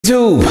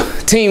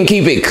YouTube team,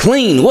 keep it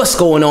clean. What's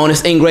going on?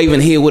 It's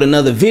Ingraven here with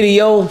another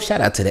video. Shout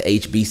out to the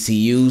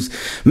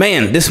HBCUs.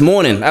 Man, this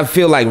morning I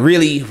feel like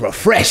really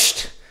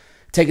refreshed.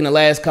 Taking the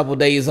last couple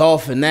days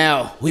off and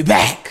now we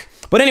back.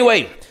 But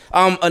anyway,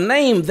 a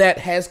name that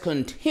has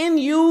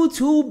continued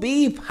to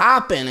be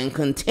popping and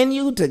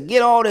continued to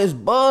get all this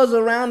buzz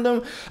around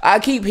them. I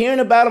keep hearing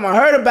about him. I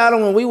heard about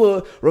him when we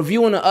were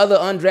reviewing the other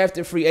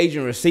undrafted free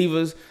agent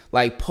receivers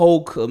like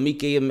Polk,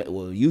 Amike,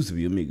 well, it used to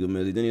be Amike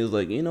Millie. Then he was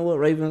like, you know what,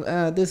 Ravens,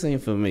 this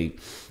ain't for me.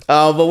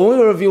 But when we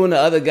were reviewing the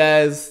other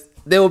guys,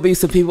 there will be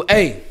some people,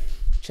 hey,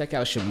 check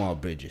out Shemar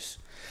Bridges.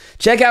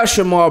 Check out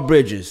Shemar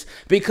Bridges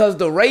because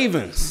the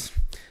Ravens,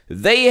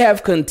 they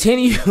have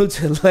continued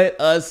to let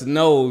us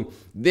know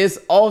this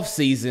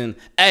offseason,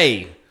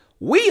 hey,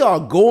 we are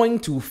going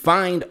to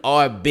find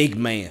our big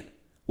man.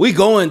 We are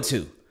going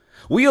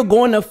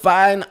to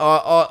find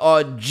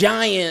our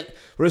giant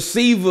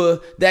receiver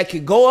that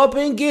could go up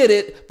and get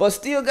it, but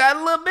still got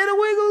a little bit of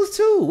wiggles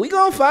too. We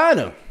gonna find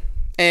him.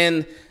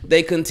 And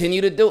they continue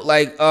to do it.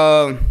 Like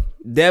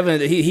Devin,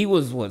 he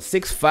was what,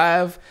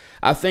 6'5"?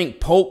 I think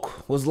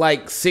Polk was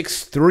like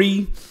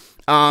 6'3".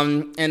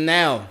 And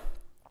now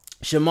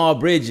Shemar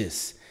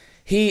Bridges,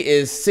 he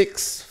is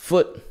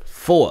 6'4".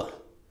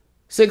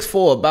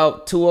 6'4",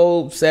 about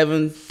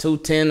 207,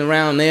 210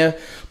 around there.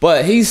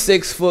 But he's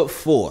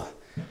 6'4".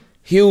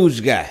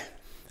 Huge guy.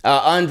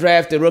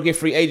 Undrafted rookie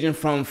free agent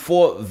from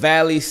Fort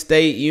Valley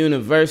State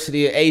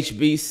University,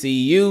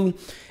 HBCU.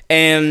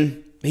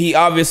 And he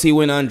obviously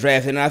went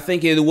undrafted. And I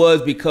think it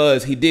was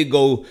because he did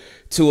go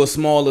to a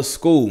smaller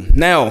school.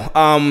 Now,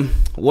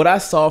 what I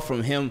saw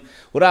from him,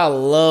 what I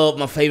love,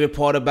 my favorite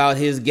part about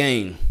his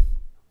game,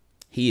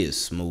 he is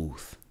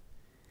smooth.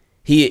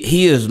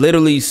 He is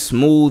literally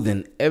smooth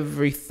in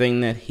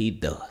everything that he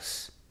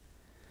does.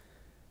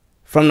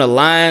 From the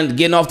line,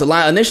 getting off the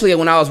line. Initially,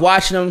 when I was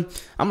watching him,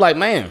 I'm like,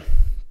 man,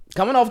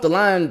 coming off the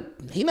line,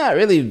 he not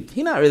really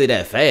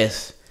that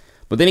fast.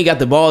 But then he got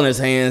the ball in his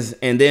hands,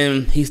 and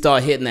then he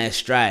started hitting that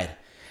stride.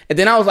 And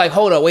then I was like,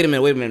 hold up, wait a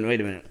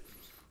minute.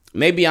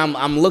 Maybe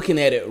I'm looking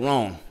at it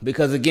wrong.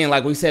 Because again,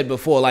 like we said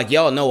before, like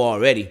y'all know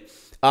already,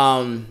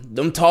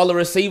 them taller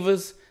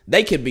receivers,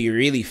 they could be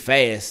really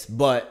fast,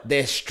 but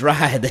their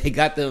stride, they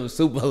got them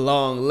super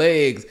long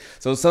legs.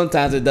 So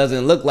sometimes it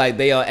doesn't look like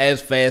they are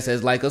as fast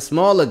as like a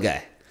smaller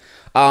guy.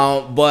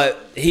 But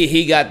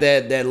he got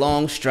that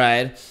long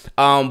stride.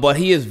 But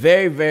he is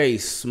very, very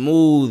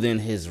smooth in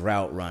his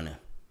route running.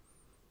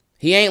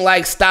 He ain't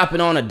like stopping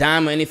on a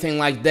dime or anything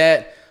like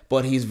that,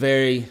 but he's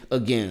very,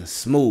 again,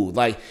 smooth.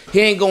 Like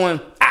he ain't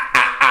going,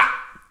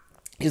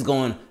 He's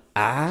going,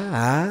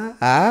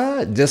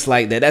 just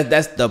like that.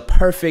 That's the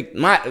perfect,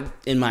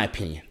 in my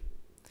opinion,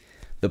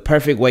 the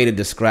perfect way to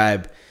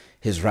describe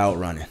his route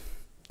running.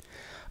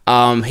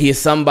 He is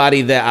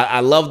somebody that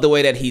I love the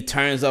way that he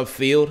turns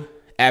upfield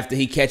after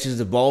he catches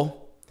the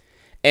ball.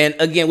 And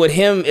again, with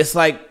him, it's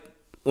like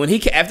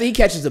after he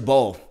catches the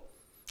ball,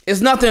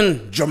 it's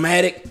nothing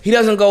dramatic. He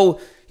doesn't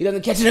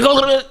catch it and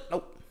go,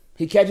 nope.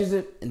 He catches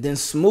it and then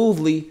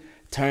smoothly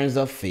turns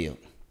upfield.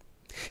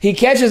 He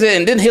catches it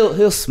and then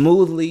he'll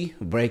smoothly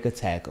break a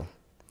tackle.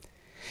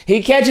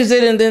 He catches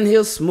it and then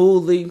he'll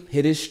smoothly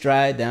hit his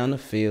stride down the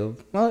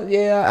field. Well,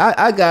 yeah,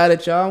 I got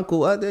it, y'all. I'm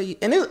cool. And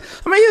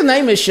his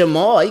name is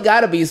Shemar. He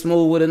got to be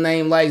smooth with a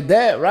name like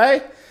that,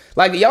 right?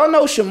 Like, y'all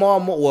know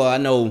Shemar Moore. Well, I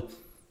know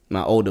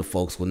my older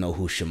folks will know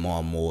who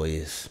Shemar Moore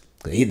is.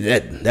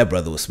 That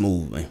brother was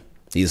smooth, man.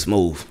 He's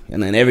smooth.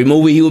 And in every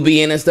movie he would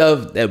be in and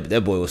stuff,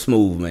 that boy was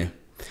smooth, man.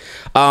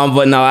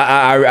 But no,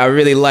 I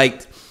really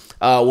liked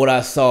what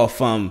I saw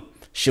from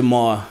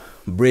Shemar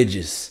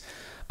Bridges.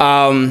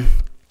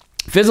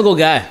 Physical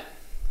guy.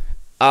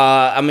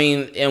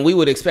 And we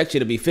would expect you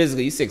to be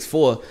physical. He's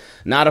 6'4",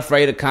 not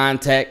afraid of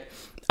contact,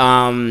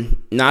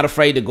 not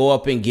afraid to go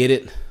up and get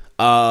it.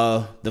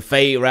 The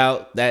fade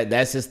route,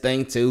 that's his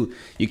thing too.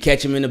 You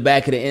catch him in the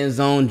back of the end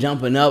zone,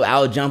 jumping up,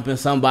 out jumping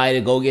somebody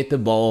to go get the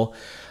ball.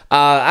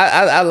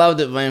 I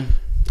loved it, man.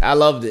 I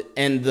loved it.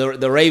 And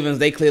the Ravens,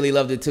 they clearly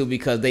loved it too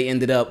because they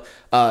ended up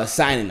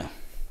signing him.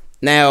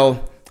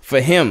 Now, for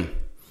him,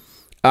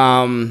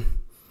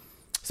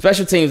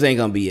 special teams ain't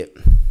going to be it.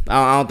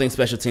 I don't think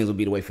special teams will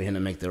be the way for him to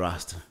make the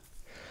roster.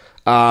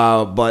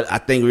 But I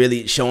think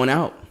really showing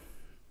out.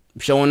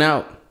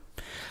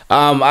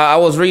 I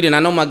was reading. I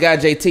know my guy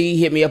JT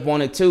hit me up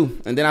on it too.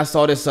 And then I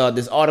saw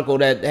this article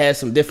that had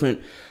some different.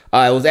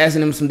 It was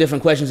asking him some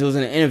different questions. It was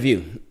in an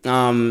interview.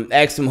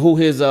 Asked him who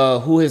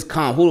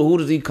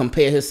does he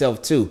compare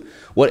himself to?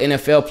 What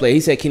NFL player? He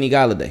said Kenny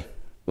Galladay.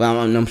 Well,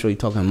 I'm sure you're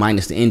talking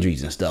minus the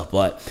injuries and stuff,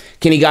 but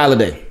Kenny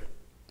Galladay.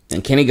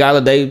 And Kenny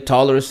Galladay,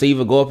 taller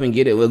receiver, go up and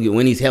get it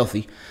when he's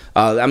healthy.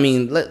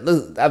 Lions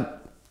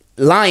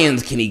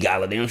Kenny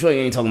Galladay. I'm sure you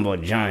ain't talking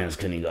about Giants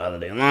Kenny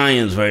Galladay.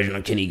 Lions version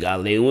of Kenny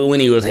Galladay when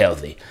he was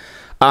healthy.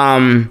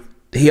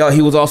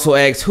 He was also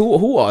asked,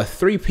 who are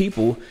 3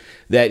 people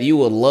that you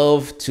would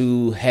love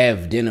to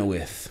have dinner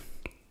with?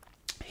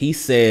 He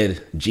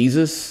said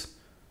Jesus,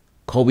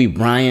 Kobe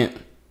Bryant.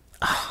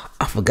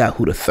 I forgot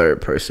who the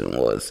third person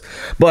was.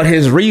 But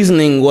his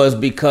reasoning was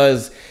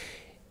because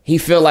he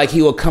felt like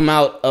he would come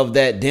out of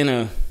that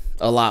dinner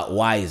a lot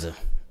wiser.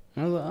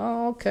 I was like,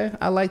 oh, okay.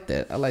 I like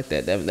that. I like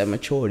that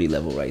maturity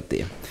level right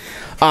there.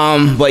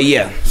 But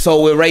yeah,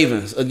 so with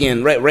Ravens,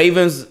 again,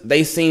 Ravens,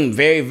 they seem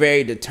very,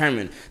 very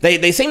determined.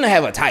 They seem to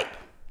have a type.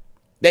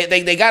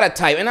 They got a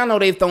type. And I know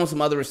they've thrown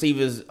some other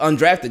receivers,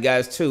 undrafted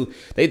guys too.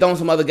 They've thrown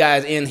some other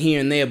guys in here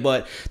and there,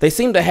 but they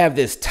seem to have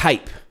this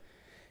type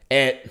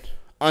at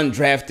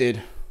undrafted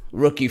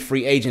rookie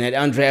free agent, at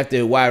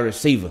undrafted wide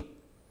receiver.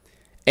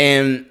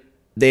 And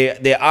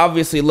they're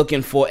obviously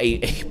looking for a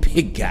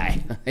big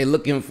guy. They're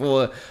looking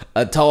for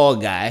a tall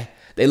guy.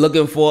 They're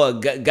looking for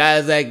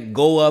guys that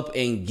go up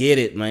and get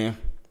it, man.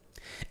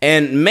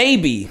 And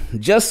maybe,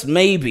 just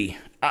maybe,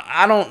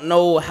 I don't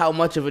know how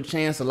much of a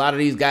chance a lot of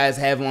these guys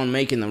have on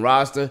making the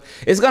roster.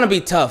 It's going to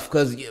be tough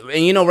because,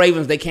 and you know,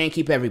 Ravens, they can't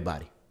keep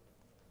everybody.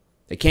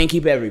 They can't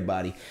keep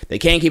everybody. They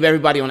can't keep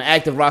everybody on the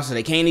active roster.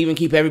 They can't even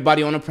keep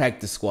everybody on the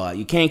practice squad.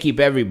 You can't keep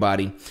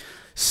everybody.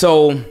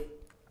 So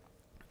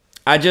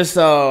I just,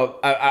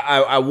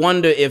 I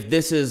wonder if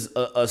this is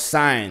a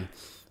sign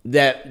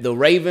that the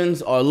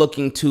Ravens are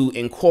looking to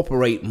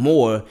incorporate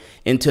more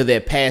into their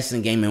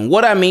passing game. And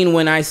what I mean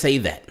when I say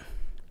that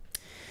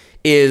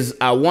is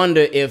I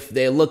wonder if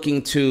they're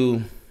looking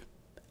to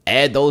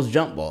add those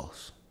jump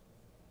balls,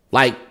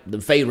 like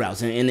the fade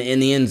routes in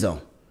the end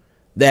zone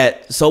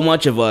that so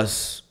much of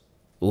us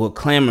were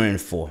clamoring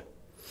for.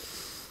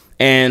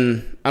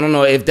 And I don't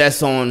know if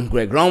that's on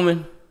Greg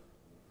Roman.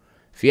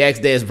 If you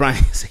ask Dez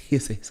Bryant, he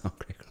says it's on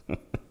Greg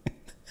Roman.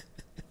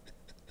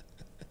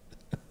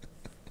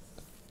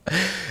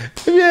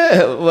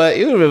 Yeah, but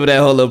you remember that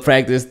whole little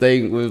practice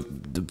thing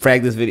with the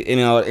practice video. You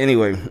know,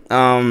 anyway,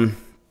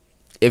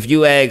 if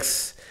you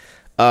ask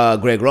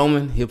Greg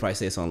Roman, he'll probably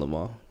say it's on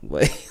Lamar.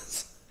 But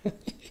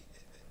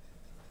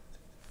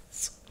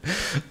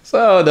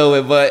so I don't know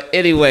it. But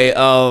anyway,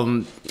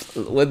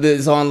 whether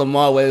it's on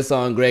Lamar, whether it's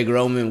on Greg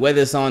Roman,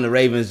 whether it's on the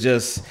Ravens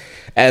just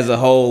as a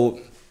whole,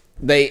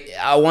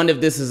 I wonder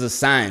if this is a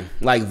sign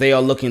like they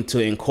are looking to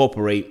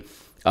incorporate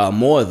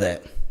more of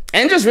that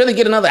and just really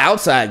get another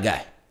outside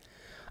guy.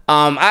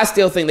 I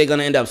still think they're going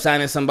to end up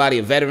signing somebody,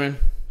 a veteran,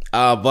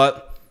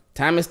 but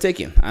time is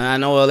ticking. I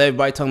know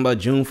everybody talking about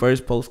June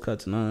 1st post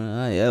cuts.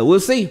 Yeah, we'll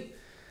see.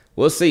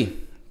 We'll see.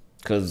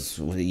 Because,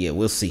 yeah,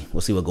 we'll see.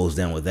 We'll see what goes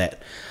down with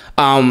that.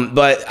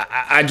 But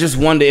I just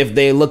wonder if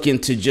they're looking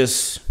to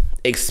just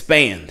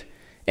expand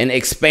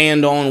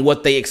on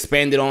what they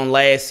expanded on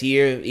last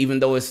year,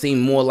 even though it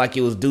seemed more like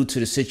it was due to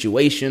the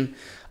situation.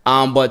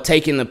 But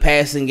taking the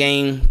passing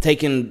game,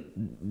 taking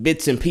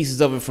bits and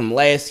pieces of it from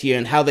last year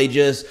and how they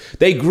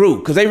grew,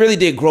 because they really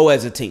did grow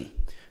as a team.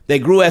 They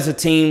grew as a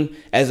team,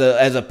 as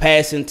a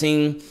passing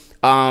team,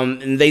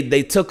 and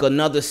they took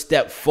another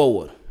step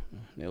forward.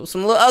 There was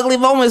some little ugly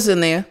moments in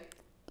there,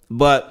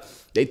 but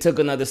they took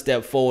another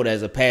step forward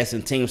as a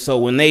passing team. So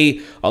when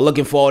they are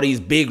looking for all these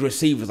big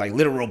receivers, like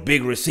literal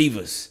big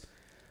receivers,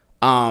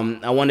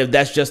 I wonder if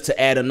that's just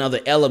to add another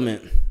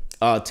element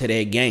to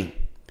their game.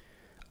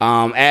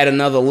 Add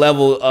another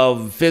level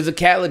of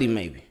physicality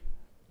maybe,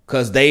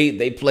 because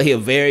they play a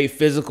very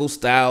physical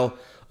style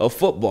of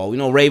football. You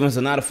know, Ravens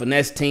are not a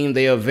finesse team.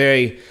 They are a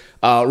very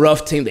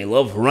rough team. They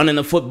love running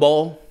the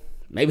football.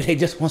 Maybe they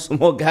just want some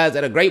more guys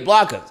that are great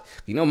blockers.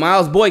 You know,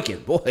 Miles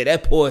Boykin,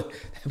 that boy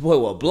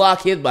will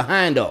block his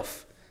behind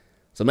off.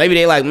 So maybe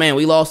they like, man,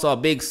 we lost our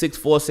big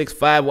 6'4",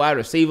 6'5" wide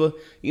receiver.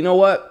 You know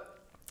what?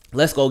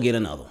 Let's go get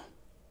another one,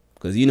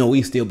 because you know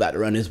we still about to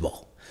run this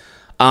ball.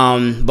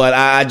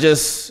 But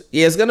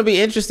it's going to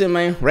be interesting,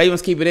 man.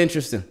 Ravens keep it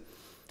interesting.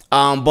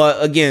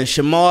 But again,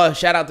 Shemar,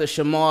 shout out to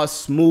Shemar,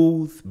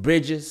 smooth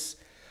bridges.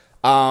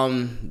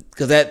 Cause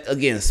that,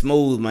 again,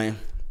 smooth, man.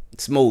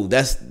 Smooth.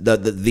 That's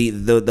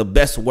the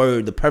best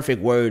word, the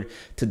perfect word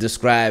to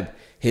describe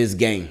his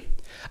game.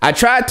 I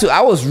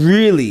was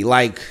really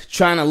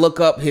trying to look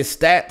up his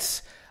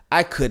stats.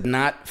 I could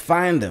not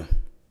find them.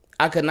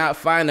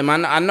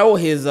 I know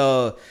his,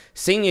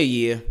 senior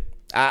year,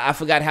 I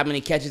forgot how many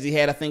catches he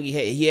had. I think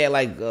he had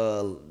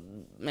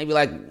maybe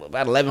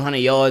about 1,100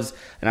 yards,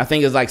 and I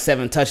think it was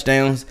 7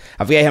 touchdowns.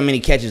 I forget how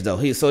many catches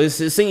though. So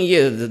his senior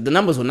year, the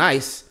numbers were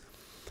nice,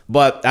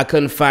 but I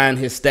couldn't find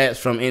his stats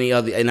from any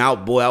other. And I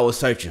was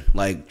searching.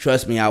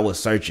 Trust me, I was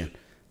searching.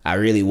 I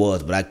really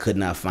was, but I could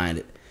not find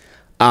it.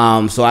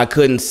 So I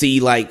couldn't see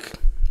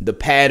the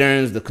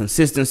patterns, the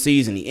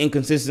consistencies, and the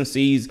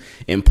inconsistencies,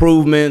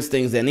 improvements,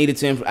 things that needed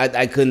to improve.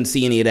 I couldn't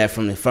see any of that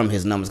from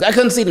his numbers. I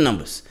couldn't see the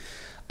numbers.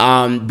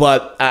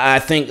 But I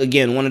think,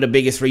 again, one of the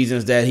biggest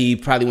reasons that he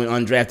probably went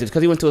undrafted is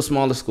because he went to a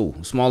smaller school,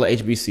 smaller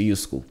HBCU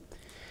school.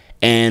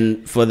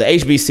 And for the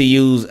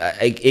HBCUs,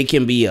 it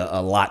can be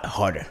a lot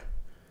harder.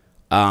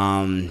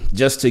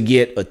 Just to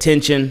get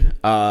attention,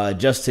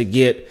 just to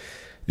get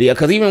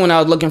because even when I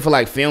was looking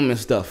for film and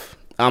stuff,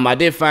 I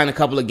did find a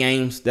couple of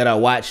games that I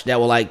watched that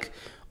were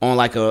on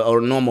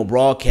a normal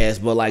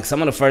broadcast, but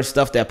some of the first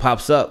stuff that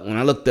pops up when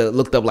I looked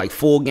up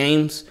full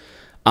games,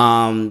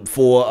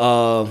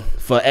 for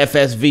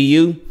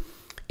FSVU,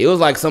 it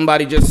was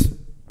somebody just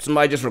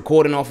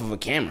recording off of a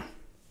camera.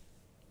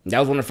 That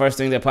was one of the first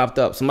things that popped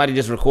up. Somebody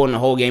just recording the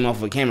whole game off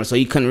of a camera, so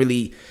you couldn't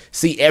really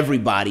see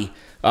everybody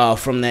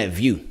from that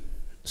view.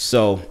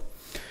 So,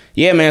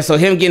 yeah, man. So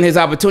him getting his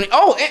opportunity.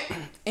 Oh,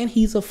 and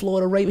he's a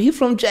Florida Raven. He's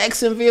from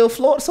Jacksonville,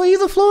 Florida. So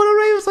he's a Florida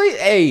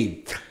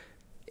Raven.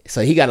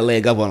 So he got a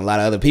leg up on a lot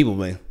of other people,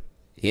 man.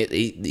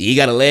 He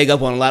got a leg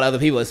up on a lot of other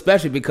people,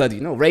 especially because,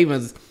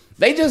 Ravens,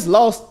 they just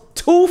lost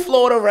 2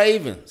 Florida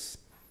Ravens.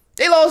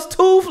 They lost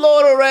 2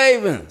 Florida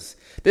Ravens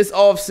this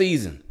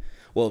offseason.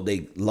 Well,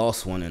 they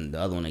lost one and the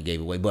other one they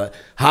gave away. But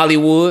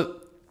Hollywood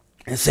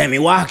and Sammy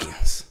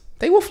Watkins,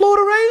 they were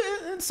Florida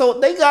Ravens. So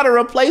they got to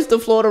replace the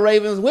Florida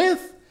Ravens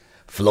with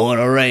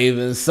Florida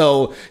Ravens.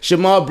 So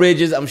Shemar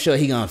Bridges, I'm sure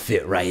he going to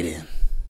fit right in.